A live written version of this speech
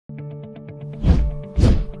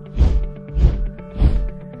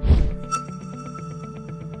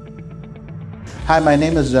Hi, my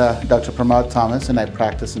name is Dr. Pramod Thomas and I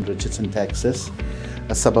practice in Richardson, Texas,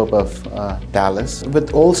 a suburb of Dallas.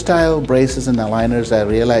 With old-style braces and aligners, I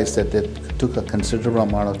realized that it took a considerable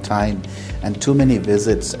amount of time and too many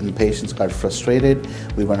visits, and patients got frustrated.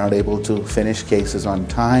 We were not able to finish cases on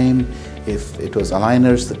time. If it was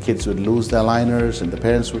aligners, the kids would lose the aligners and the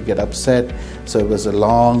parents would get upset. So it was a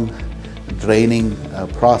long, draining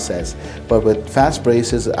process. But with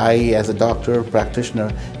Fastbraces, I, as a doctor, practitioner,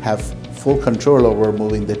 have full control over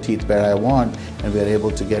moving the teeth where I want, and we are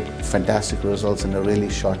able to get fantastic results in a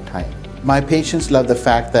really short time. My patients love the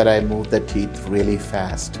fact that I move the teeth really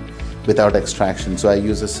fast without extraction. So I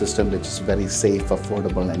use a system which is very safe,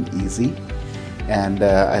 affordable, and easy. And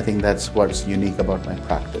I think that's what's unique about my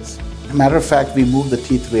practice. Matter of fact, we move the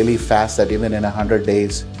teeth really fast that even in 100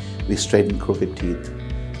 days, we straighten crooked teeth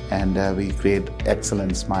and we create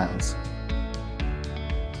excellent smiles.